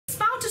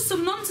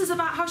some nonsense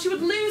about how she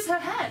would lose her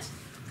head.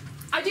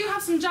 I do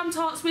have some jam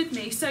tarts with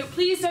me, so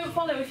please don't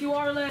follow if you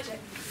are allergic.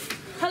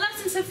 Her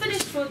lessons have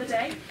finished for the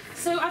day,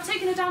 so I've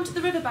taken her down to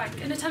the riverbank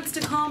in attempts to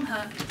calm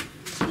her.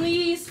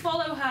 Please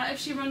follow her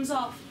if she runs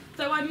off,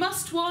 though I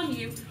must warn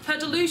you, her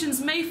delusions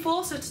may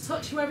force her to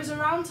touch whoever's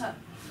around her.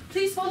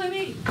 Please follow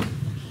me.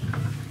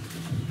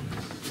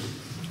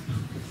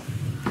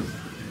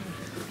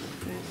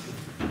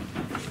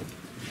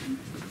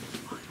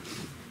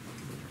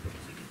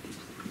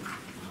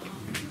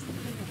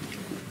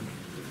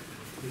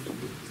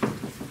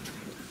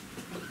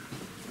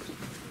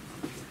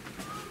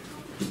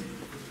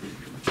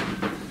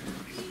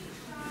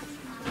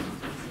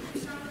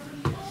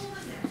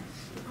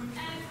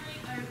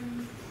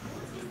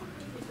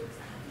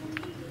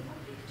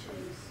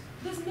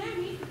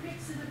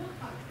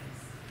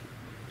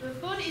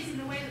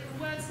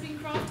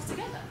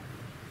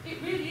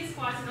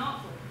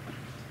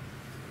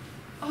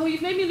 Oh,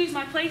 you've made me lose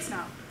my place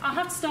now. I'll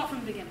have to start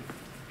from the beginning.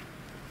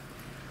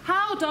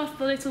 How doth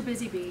the little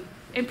busy bee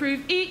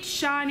improve each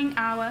shining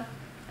hour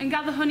and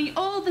gather honey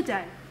all the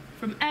day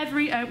from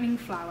every opening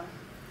flower?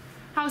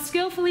 How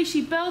skillfully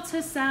she builds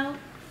her cell,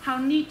 how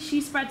neat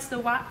she spreads the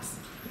wax,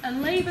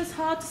 and labours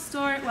hard to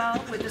store it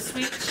well with the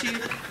sweet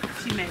chew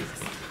she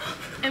makes.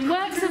 In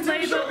works of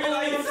labour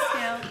or of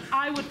skill,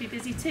 I would be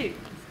busy too,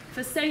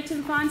 for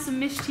Satan finds some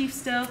mischief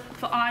still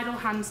for idle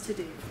hands to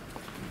do.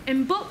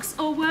 In books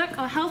or work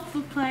or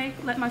healthful play,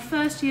 let my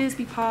first years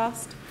be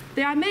past,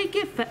 that I may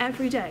give for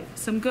every day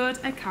some good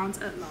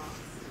account at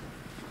last.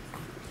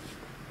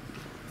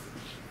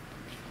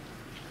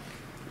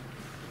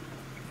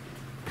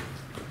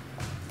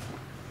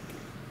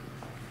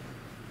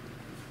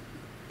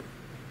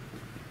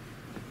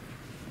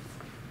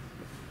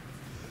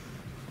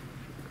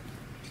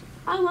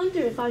 I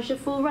wonder if I should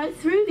fall right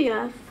through the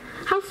earth.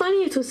 How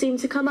funny it will seem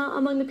to come out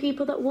among the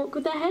people that walk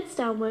with their heads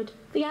downward.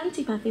 The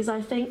antipathies,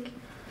 I think.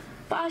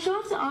 But I shall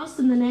have to ask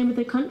them the name of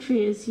the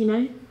country is, you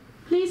know.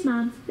 Please,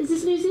 ma'am, is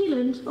this New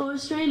Zealand or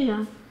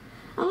Australia?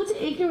 And what an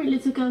ignorant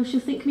little girl she'll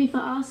think me for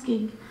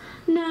asking.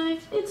 No,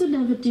 it will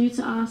never do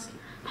to ask.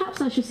 Perhaps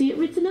I shall see it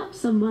written up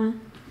somewhere.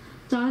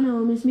 Dinah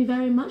will miss me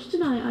very much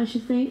tonight, I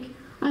should think.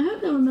 I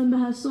hope they'll remember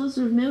her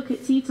saucer of milk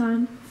at tea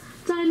time.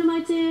 Dinah,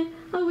 my dear,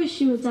 I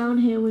wish you were down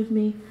here with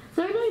me.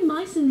 There are no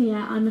mice in the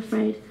air, I'm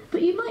afraid,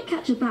 but you might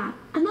catch a bat,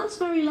 and that's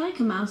very like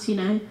a mouse, you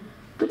know.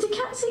 But do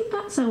cats eat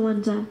bats, I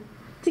wonder?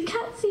 Do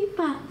cats eat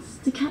bats?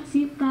 Do cats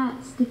eat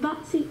bats? Do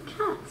bats eat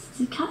cats?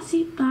 Do cats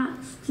eat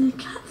bats? Do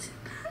cats eat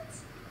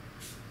bats?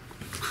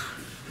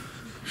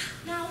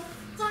 Now,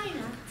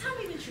 Dinah, tell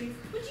me the truth.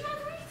 Would you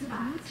ever eat a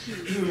bat?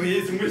 Oh,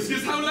 ears and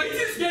whiskers, how late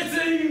it's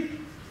getting!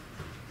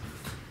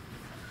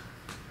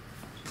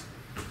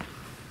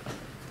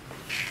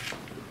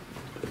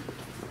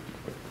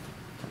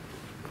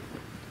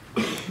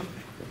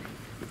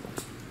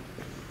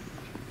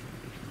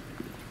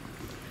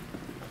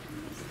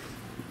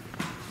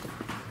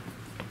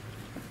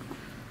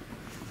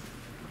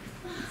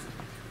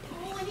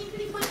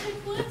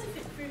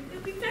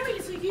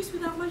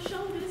 Without my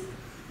shoulders.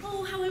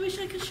 Oh, how I wish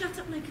I could shut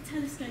up like a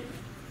telescope.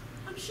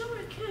 I'm sure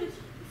I could,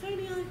 if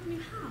only I knew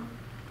how.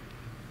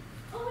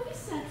 Oh, it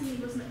certainly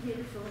wasn't here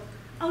before.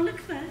 I'll look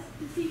first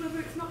to see whether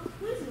it's not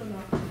poison or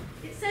not.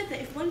 It said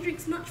that if one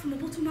drinks much from a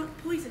bottle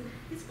marked poison,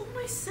 it's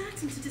almost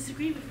certain to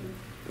disagree with them.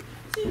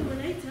 Sooner or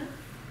later.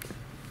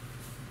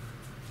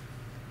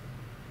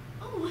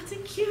 Oh, what a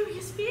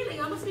curious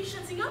feeling. I must be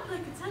shutting up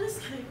like a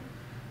telescope.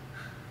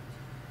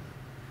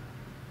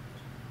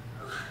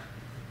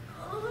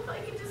 Oh, if I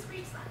could just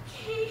reach that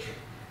key.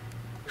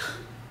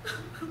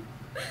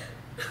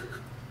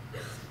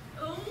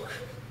 Oh,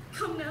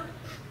 come now.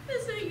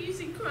 There's no use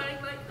in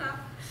crying like that.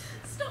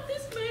 Stop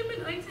this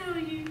moment, I tell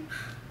you.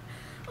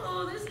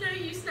 Oh, there's no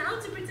use now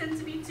to pretend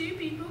to be two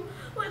people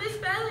when there's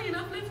barely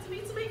enough left of me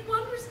to make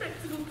one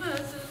respectable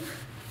person.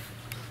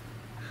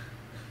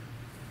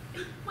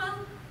 Well,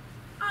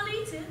 I'll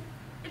eat it,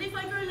 and if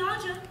I grow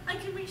larger, I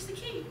can reach the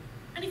key.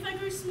 And if I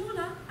grow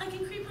smaller, I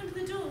can creep under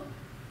the door.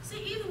 So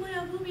either way,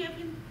 I will be able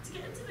to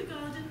get into the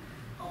garden.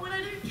 Oh, and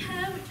I don't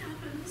care which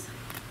happens.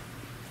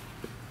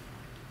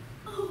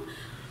 Oh,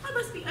 I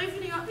must be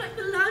opening up like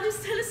the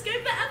loudest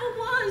telescope that ever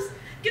was.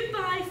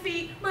 Goodbye,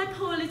 feet, my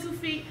poor little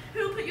feet.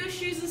 Who'll put your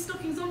shoes and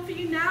stockings on for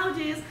you now,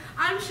 dears?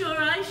 I'm sure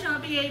I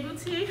shan't be able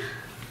to.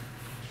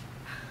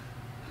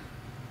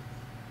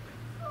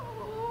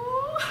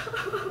 Oh,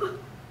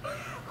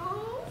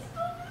 oh,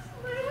 stop this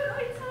moment,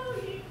 I tell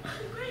you.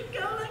 A great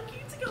girl like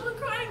you to go on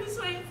crying this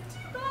way. It's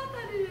too bad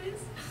that it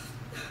is.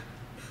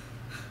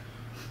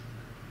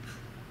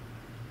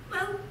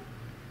 Well,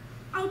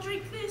 I'll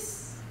drink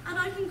this, and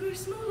I can grow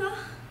smaller.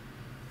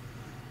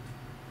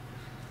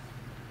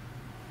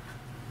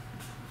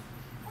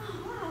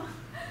 Oh, wow.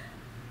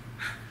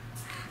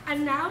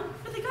 And now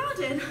for the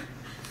garden.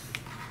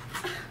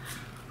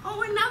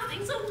 Oh, and now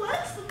things are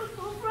worse than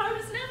before, for I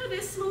was never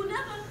this small,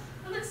 never.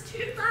 And that's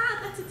too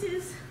bad that it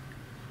is.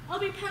 I'll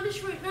be punished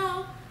for it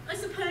now, I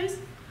suppose,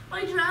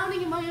 by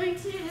drowning in my own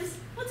tears.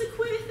 What a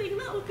queer thing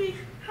that would be.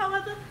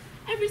 However,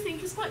 everything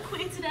is quite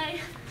queer today.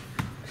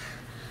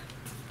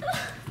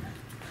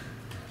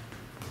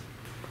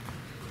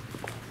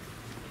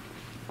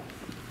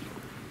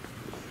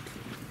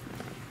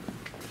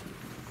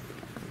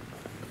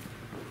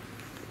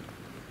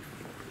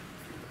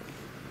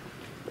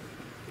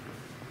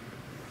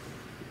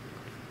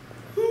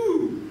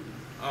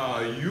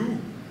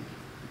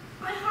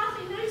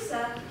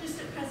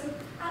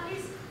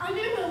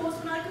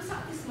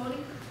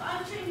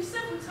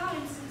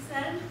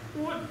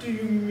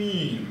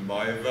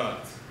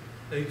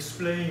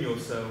 Explain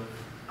yourself.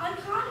 I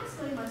can't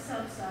explain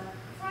myself, sir,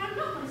 for I am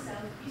not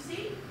myself, you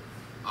see?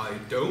 I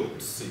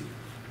don't see.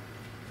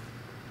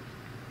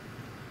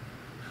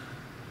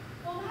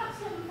 Well, perhaps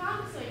you haven't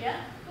found it so yet,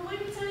 but when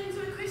you turn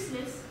into a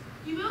chrysalis,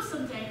 you will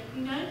someday,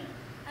 you know,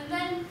 and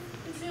then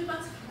into a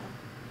butterfly.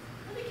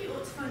 I think you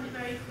ought to find it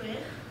very queer,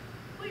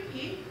 won't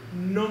you?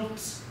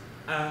 Not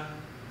a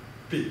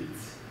bit.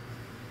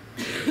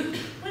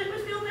 Well, it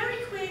would feel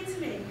very queer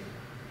to me.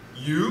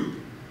 You?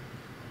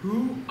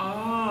 Who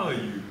are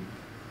you?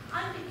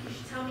 I think you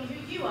should tell me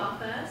who you are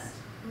first.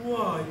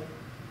 Why?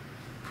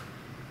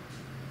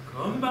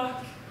 Come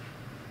back.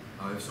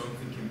 I have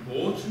something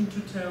important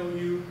to tell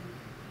you.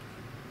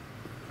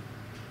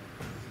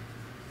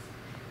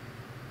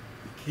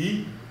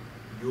 Keep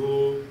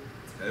your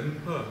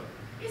temper.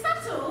 Is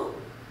that all?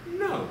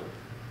 No.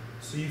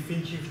 So you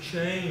think you've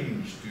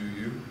changed, do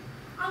you?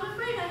 I'm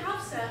afraid I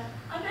have, sir.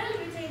 I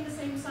barely retain the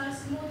same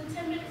size for more than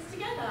 10 minutes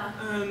together.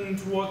 And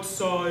what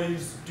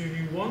size do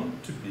you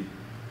want to be?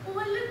 Oh,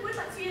 I would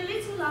like to be a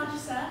little larger,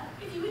 sir,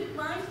 if you wouldn't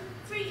mind.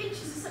 3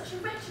 inches is such a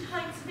wretched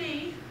height to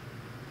be.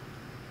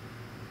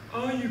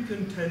 Are you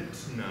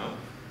content now?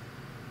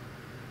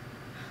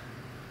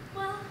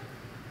 Well,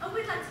 I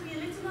would like to be a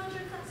little larger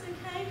if that's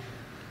okay.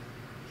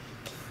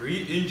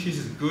 3 inches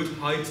is good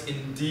height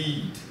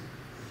indeed.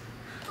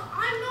 But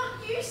I'm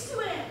not used to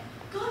it.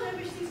 God, I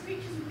wish these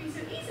creatures would be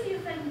so easily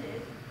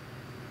offended.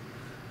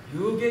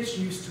 You'll get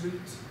used to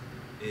it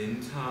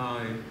in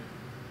time.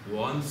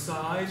 One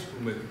side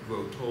will make it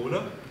grow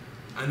taller,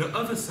 and the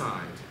other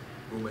side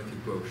will make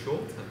it grow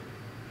shorter.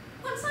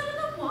 One side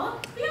of the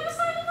what? The other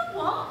side of the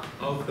what?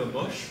 Of the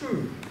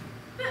mushroom.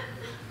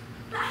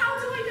 But how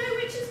do I know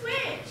which is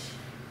which?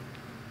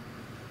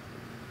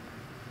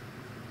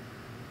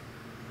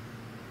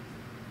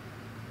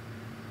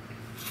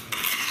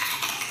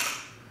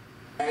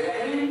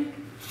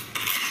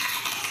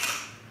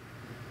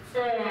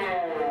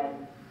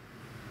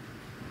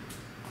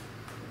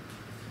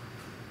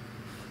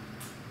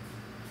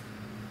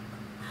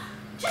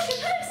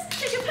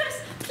 Cheshire,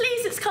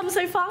 please, it's come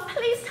so far.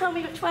 Please tell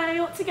me which way I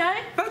ought to go.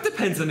 That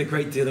depends on a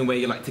great deal on where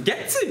you like to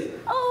get to.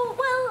 Oh,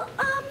 well,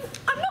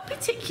 I'm not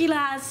particular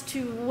as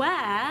to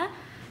where.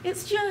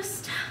 It's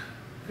just,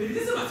 It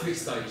doesn't matter which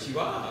side you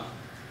are.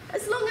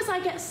 as long as I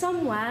get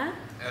somewhere.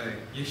 Oh,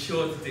 you're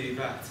sure to do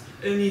that.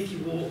 Only if you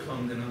walk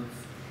long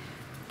enough.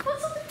 What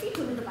sort of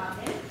people live about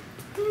here?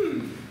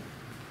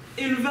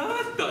 In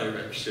that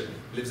direction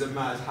lives a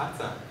Mad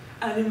Hatter,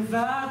 and in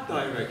that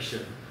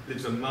direction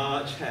lives a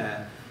March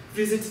Hare.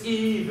 Visit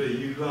either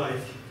you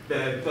like,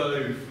 they're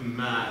both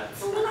mad.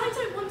 Oh, well, I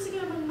don't want to go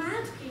among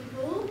mad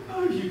people.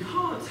 Oh, you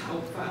can't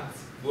help that.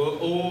 We're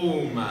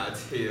all mad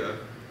here.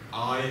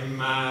 I'm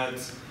mad,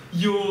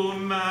 you're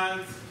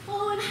mad.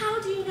 Oh, and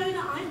how do you know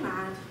that I'm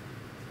mad?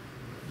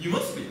 You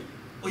must be,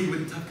 or you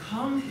wouldn't have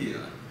come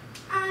here.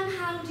 And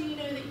how do you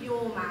know that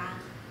you're mad?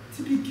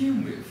 To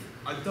begin with,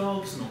 a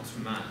dog's not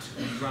mad,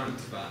 you grant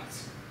that.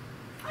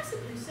 I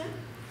suppose so.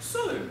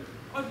 So,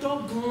 a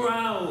dog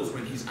growls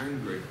when he's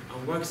angry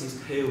and wags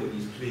his tail when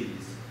he's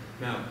pleased.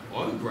 Now,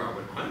 I growl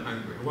when I'm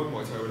angry and wag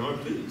my tail when I'm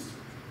pleased.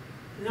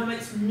 And that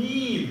makes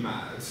me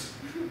mad.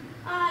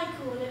 I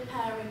call it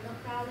purring,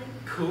 not growling.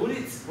 Call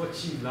it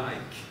what you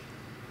like.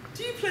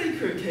 Do you play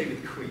croquet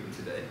with Queen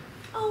today?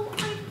 Oh,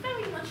 I'd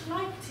very much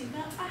like to,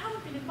 but I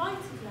haven't been invited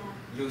yet.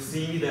 You'll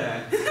see me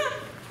there.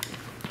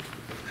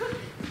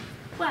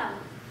 Well,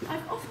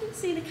 I've often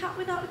seen a cat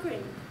without a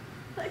grin,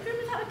 but a grin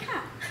without a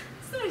cat.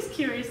 It's the most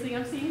curious thing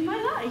I've seen in my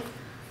life.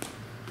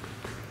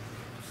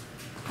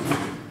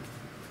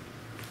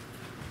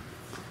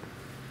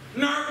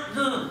 No.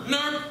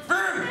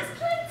 There's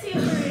plenty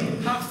of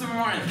room. Have some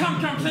wine.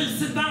 Come, please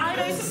sit down. I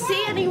don't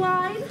see any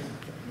wine.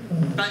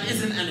 There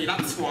isn't any,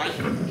 that's why.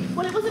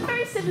 Well, it wasn't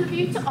very civil of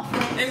you to offer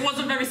it. It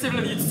wasn't very civil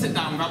of you to sit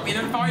down without being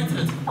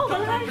invited. Oh,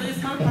 well, Come, please,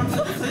 come,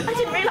 sit. I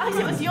didn't realise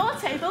it was your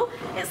table.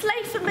 It's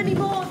laid for many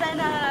more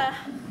than,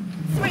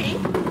 3.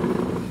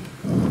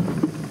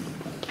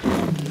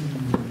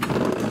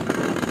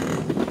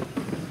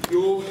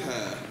 Your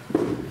hair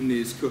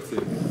needs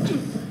cutting.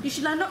 You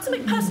should learn not to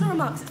make personal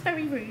remarks. It's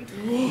very rude.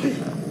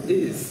 What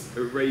is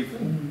a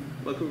raven?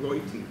 Like a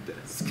writing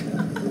desk.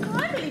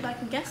 I believe I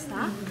can guess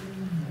that.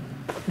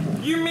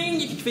 You mean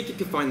you think you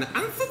can find the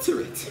answer to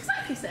it?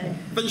 Exactly so.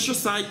 Then you should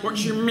say what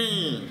you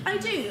mean. I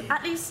do.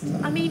 At least,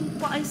 I mean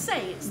what I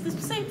say. It's the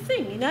same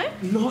thing, you know?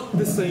 Not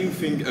the same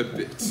thing a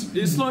bit.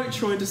 It's like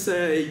trying to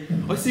say,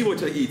 I see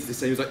what I eat the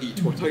same as I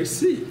eat what I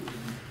see.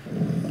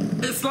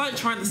 It's like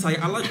trying to say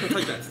I like what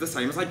I get the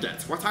same as I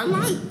get what I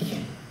like.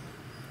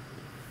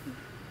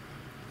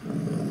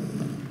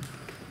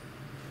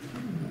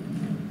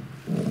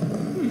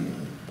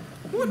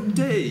 What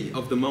day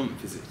of the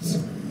month is it?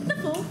 The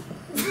 4th.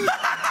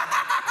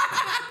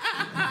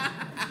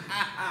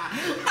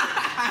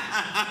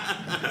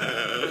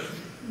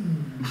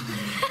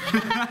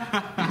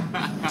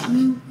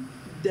 2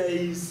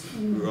 days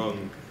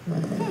wrong.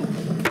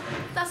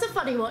 That's a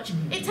funny watch.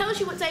 It tells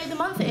you what day of the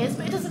month it is,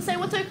 but it doesn't say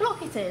what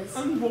o'clock it is.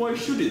 And why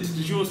should it?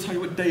 Does yours tell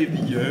you what day of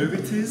the year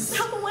it is?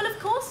 Well, of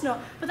course course not,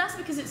 but that's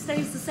because it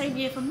stays the same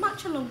year for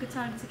much a longer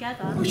time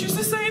together. Which is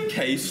the same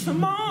case for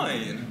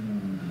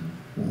mine.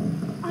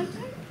 I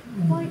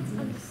don't quite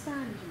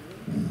understand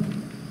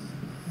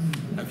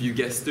you. Have you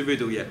guessed the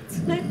riddle yet?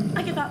 No,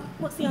 I give up.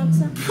 What's the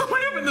answer?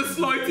 I haven't the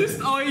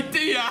slightest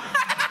idea.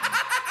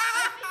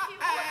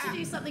 To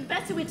do something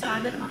better with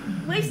time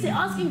than waste it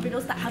asking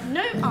riddles that have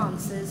no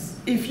answers.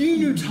 If you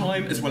knew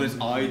time as well as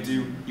I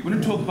do, you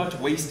wouldn't talk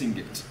about wasting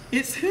it.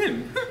 It's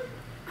him.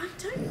 I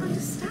don't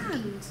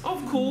understand.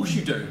 Of course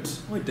you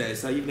don't. I dare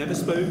say you've never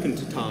spoken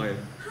to time.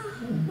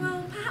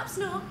 Well, perhaps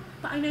not,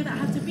 but I know that I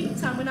have to beat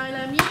time when I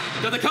learn you.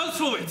 That accounts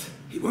for it.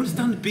 He won't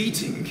stand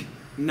beating.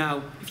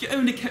 Now, if you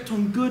only kept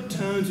on good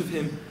terms with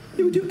him,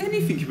 he would do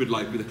anything he would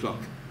like with the clock.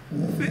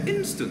 For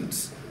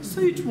instance,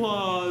 say it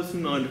was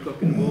 9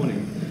 o'clock in the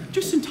morning,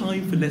 just in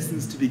time for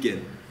lessons to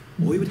begin.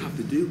 All you would have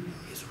to do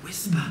is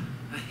whisper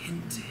a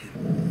hint to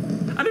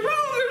him. And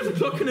around goes the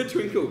clock in a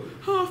twinkle,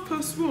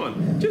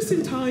 1:30, just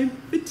in time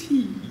for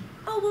tea.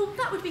 Oh, well,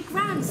 that would be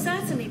grand,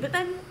 certainly, but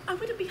then I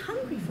wouldn't be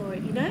hungry for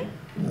it, you know?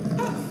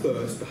 At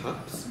first,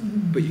 perhaps,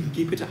 but you can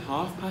keep it at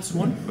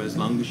 1:30 for as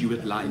long as you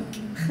would like.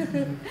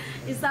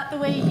 Is that the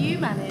way you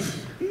manage?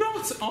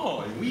 Not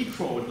I. We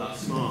crawled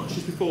last March,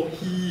 just before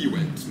he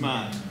went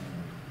mad.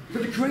 For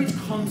the great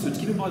concert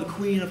given by the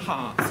Queen of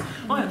Hearts,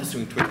 I had to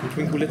sing Twinkle,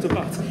 Twinkle, Little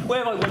Bat,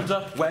 where I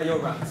wonder where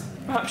you're at.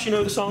 Perhaps you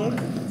know the song?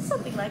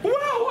 Something like it.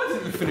 Well, I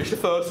didn't finish the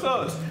first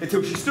verse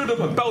until she stood up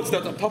and belted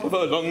at the top of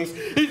her lungs,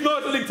 "He's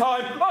murdering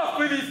time, off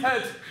with his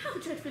head!" How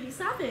dreadfully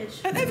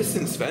savage. And ever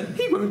since then,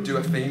 he won't do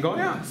a thing I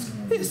ask.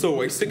 It's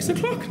always 6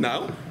 o'clock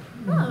now.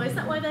 Oh, is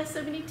that why there's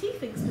so many tea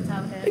things put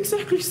out here?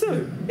 Exactly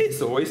so.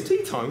 It's always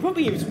tea time. What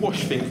we use to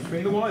wash things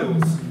between the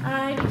whiles.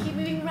 And you keep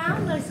moving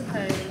round, I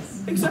suppose.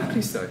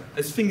 Exactly so,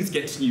 as things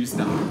get used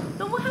up.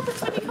 But what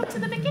happens when you come to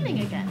the beginning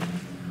again?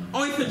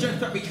 I suggest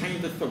that we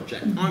change the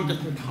subject. I'm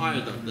getting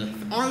tired of this.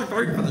 I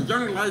vote for the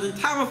young lady.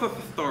 Tell us a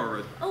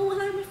story. Oh, well,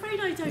 I'm afraid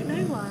I don't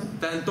know one.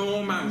 Then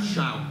Dormouse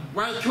shall.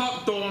 Wake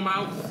up,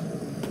 Dormouse.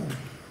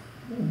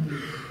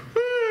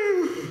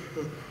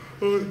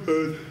 I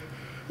heard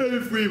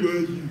every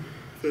word you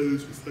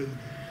fellows were saying.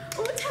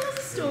 Oh, tell us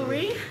a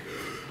story.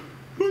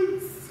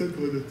 Once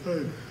upon a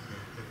time,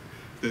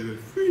 there were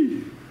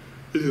 3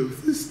 little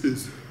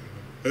sisters.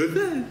 And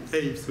their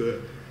names were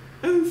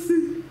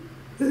Elsie,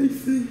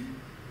 Lacey,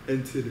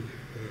 and Tilly.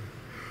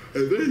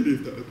 And they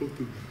lived at the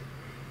bottom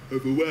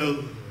of a well.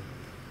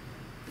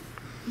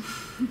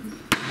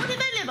 What did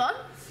they live on?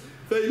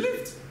 They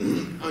lived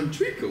on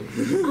treacle.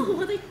 Oh,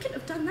 well, they couldn't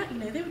have done that, you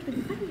know. They would have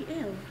been very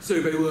ill.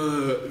 So they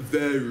were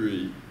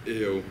very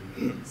ill.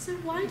 So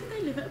why did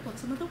they live at the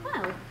bottom of the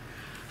well?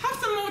 Have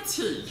some more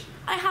tea.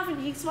 I haven't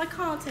eaten, so I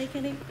can't take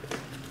any.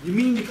 You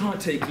mean you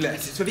can't take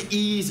less? It's very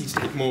easy to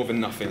take more than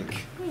nothing.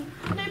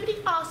 Nobody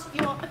asked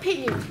your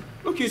opinion.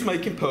 Look who's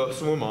making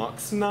personal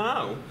remarks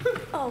now.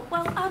 Oh,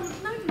 well, now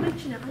you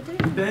mention it, I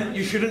don't know. Then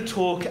you shouldn't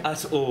talk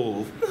at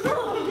all.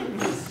 Oh,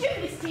 the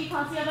stupidest tea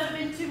party I've ever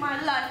been to in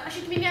my life. I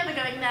should be never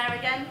going there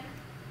again.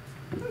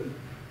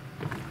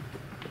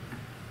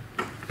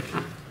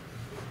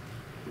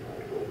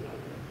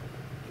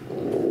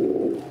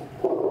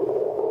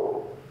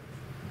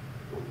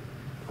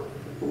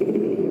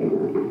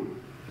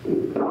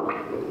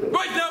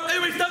 Right now,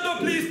 everybody stand up,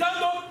 please,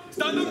 stand up!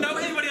 Stand up now,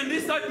 everybody on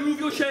this side, move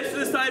your chairs to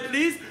the side,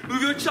 please.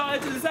 Move your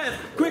child to the side.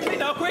 Quickly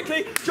now,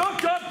 quickly! Jump,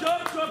 jump,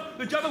 jump, jump!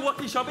 The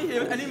Jabberwocky shall be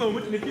here at any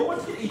moment, and if you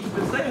want to get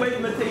eaten, stay away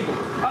from the table.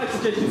 I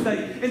suggest you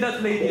stay in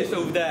that lady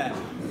over there.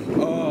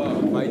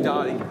 Oh, my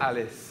darling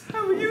Alice.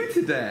 How are you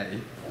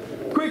today?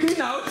 Quickly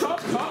now,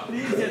 chop, chop,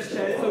 please. Yes,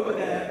 chairs over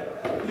there.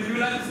 If you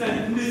would like to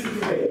stand in this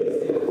way,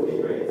 that would be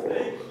great.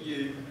 Thank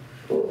you.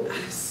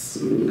 Alice,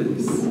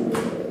 Alice,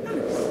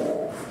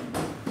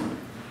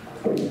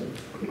 Alice.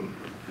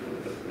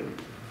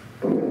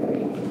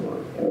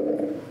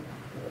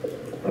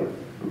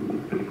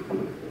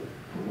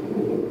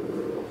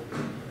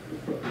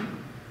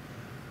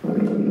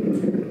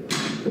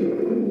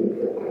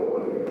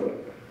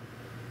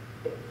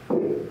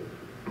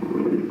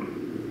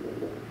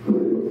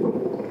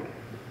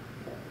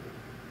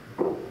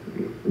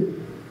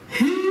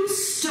 Who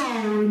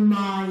stole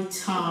my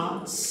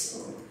tarts?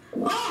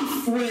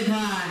 Off with her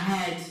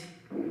head!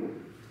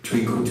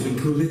 Twinkle,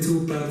 twinkle,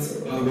 little bat,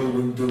 how I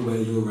wonder where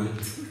you're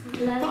at.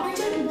 But I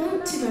don't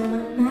want to go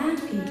like mad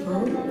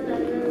people.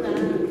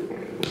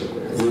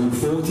 Rule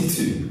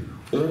 42.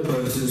 All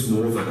persons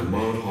more than a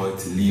mile high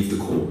to leave the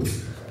court.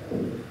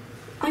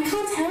 I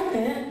can't help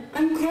it.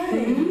 I'm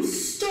crying. Who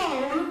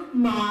stole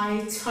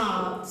my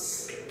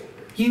tarts?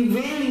 You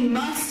really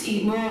must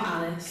eat more,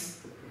 Alice.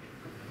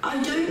 I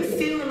don't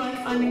feel like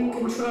I'm in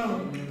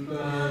control.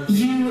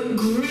 You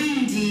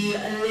greedy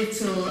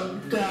little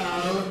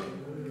girl.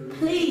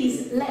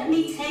 Please, let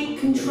me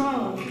take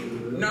control.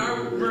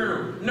 No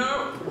room,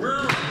 no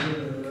room.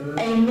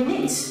 A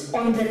minute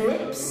on the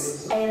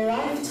lips, a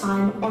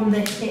lifetime on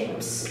the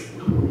hips.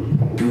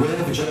 Beware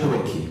of a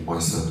Jabberwocky, my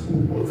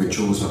son, for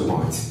jaws that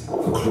bite,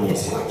 for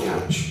claws that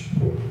catch.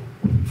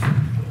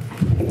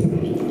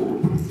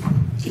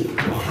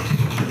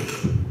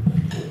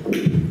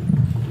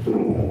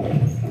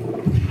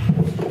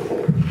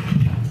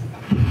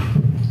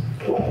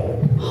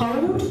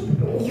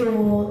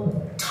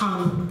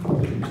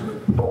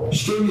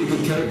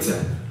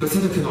 narrator, but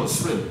said I cannot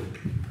swim.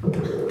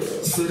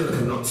 Said I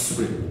cannot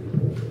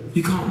swim.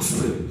 You can't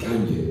swim,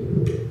 can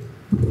you?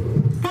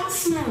 That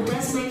smell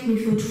does make me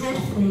feel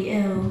dreadfully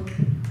ill.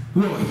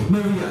 Why,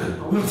 Marianne,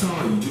 what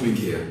are you doing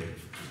here?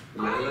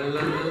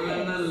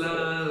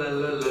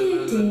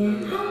 Dear,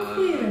 dear, how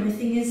queer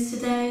everything is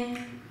today.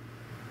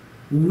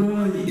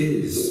 Why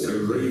is a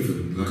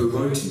raven like a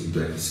writing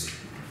desk?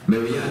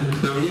 Marianne,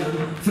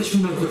 fetch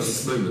me my gloves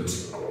this moment.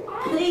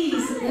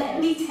 Please, let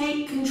me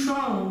take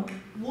control.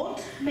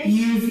 What makes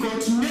You've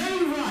got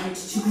no right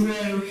to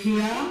grow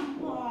here.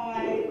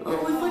 Why?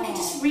 Oh, if I could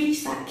just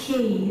reach that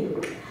key.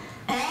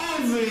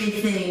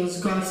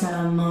 Everything's got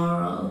a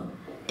moral.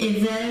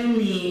 If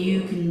only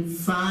you can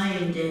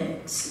find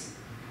it.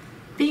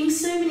 Being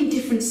so many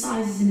different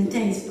sizes in a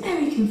day is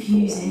very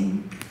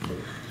confusing.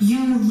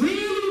 You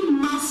really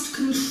must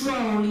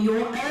control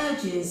your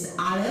urges,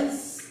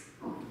 Alice.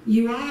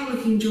 You are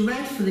looking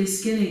dreadfully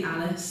skinny,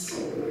 Alice.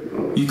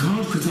 You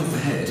can't cut off the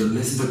head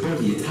unless there's a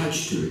body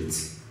attached to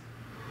it.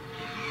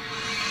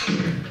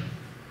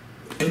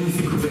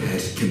 Anything with a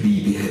head can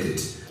be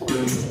beheaded.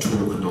 Don't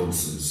talk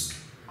nonsense.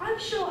 I'm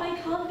sure I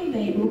can't be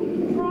Mabel,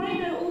 for I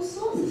know all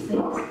sorts of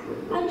things.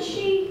 And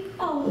she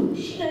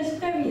knows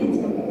very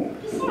little.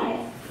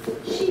 Besides,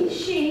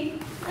 she,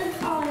 and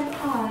I.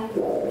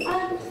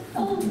 And,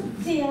 oh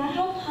dear,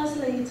 how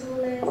puzzling it all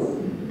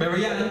is.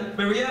 Marianne!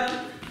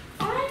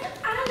 I'm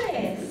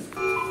Alice.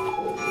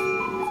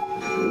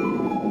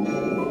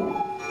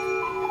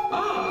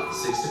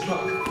 6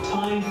 o'clock.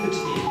 Time for tea.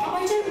 Oh,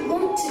 I don't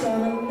want to go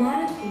among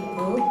mad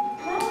people.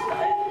 Now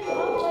I'm opening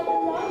up by the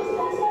last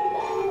lesson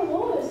ever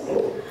was.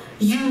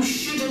 You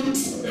shouldn't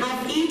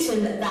have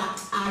eaten that,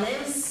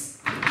 Alice.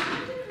 I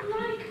don't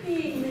like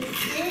being this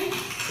way.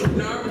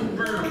 No.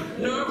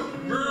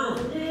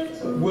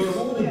 We're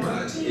all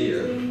mad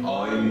here.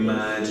 I'm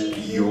mad,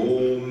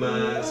 you're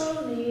mad.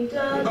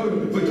 Oh,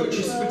 the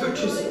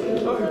Duchess.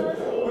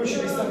 Oh, we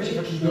should be savage if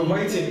I keep on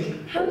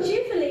waiting. How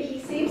cheerfully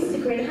he seems to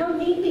grin, how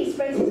neatly he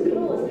spreads his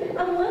claws,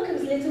 and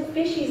welcomes little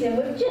fishies in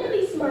with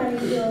gently smiling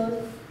jaws.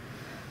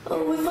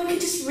 Oh, if I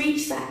could just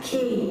reach that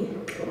key.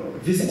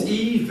 Visit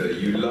either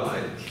you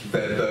like.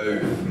 They're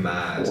both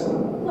mad.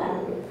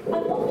 Well,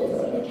 I've often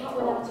seen a cat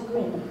without a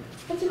grin,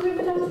 but a grin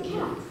without a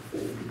cat.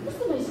 That's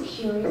the most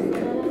curious thing I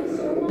ever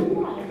saw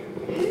in my life.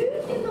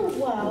 Who in the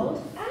world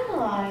am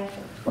I?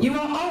 You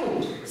are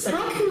old, said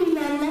How can we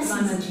learn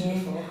lessons here?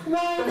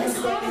 Why, there's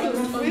hardly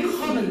enough room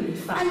here,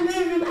 and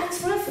no room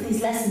at all for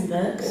these lesson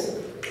books.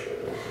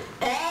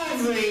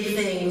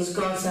 Everything's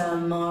got a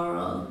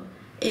moral.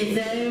 If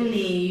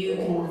only you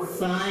can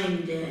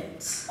find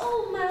it.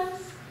 Oh,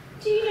 Mouse,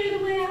 do you know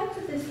the way out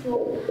of this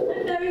pool?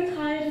 I'm very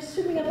tired of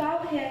swimming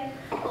about here.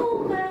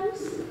 Oh,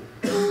 Mouse,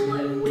 oh,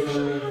 I wish I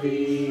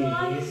hadn't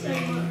tried so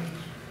much.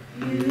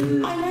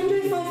 I wonder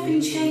if I've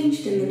been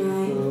changed in the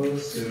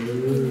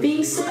night.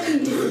 Being so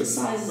many different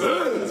sizes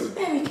is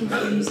very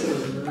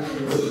confusing.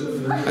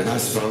 And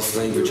that's false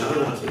language I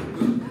like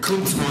it.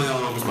 Come to my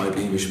arms, my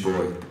beamish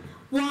boy.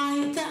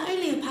 Why, they're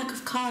only a pack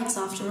of cards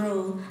after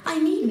all. I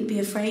needn't be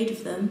afraid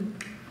of them.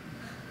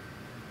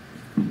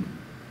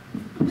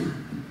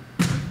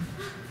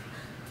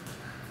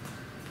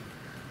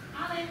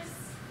 Alice!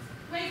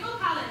 Wake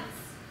up,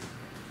 Alice!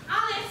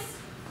 Alice!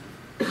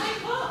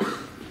 Wake up!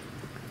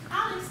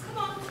 Alice, come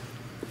on!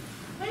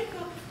 Wake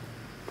up!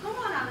 Come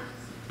on, Alice!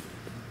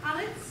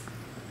 Alice?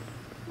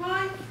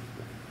 Why?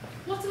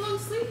 What a long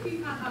sleep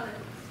you've had, Alice!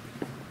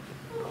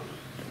 Oh,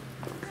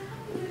 I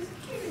have those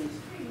curious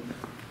dreams.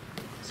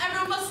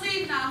 Everyone must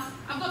leave now.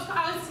 I've got to put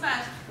Alice to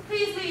bed.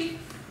 Please leave.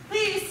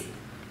 Please.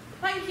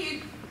 Thank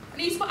you. I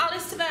need to put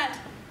Alice to bed.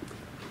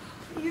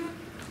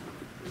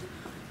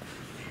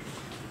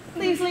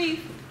 Please leave.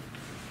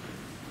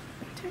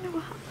 I don't know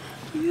what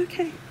happened. Are you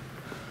okay?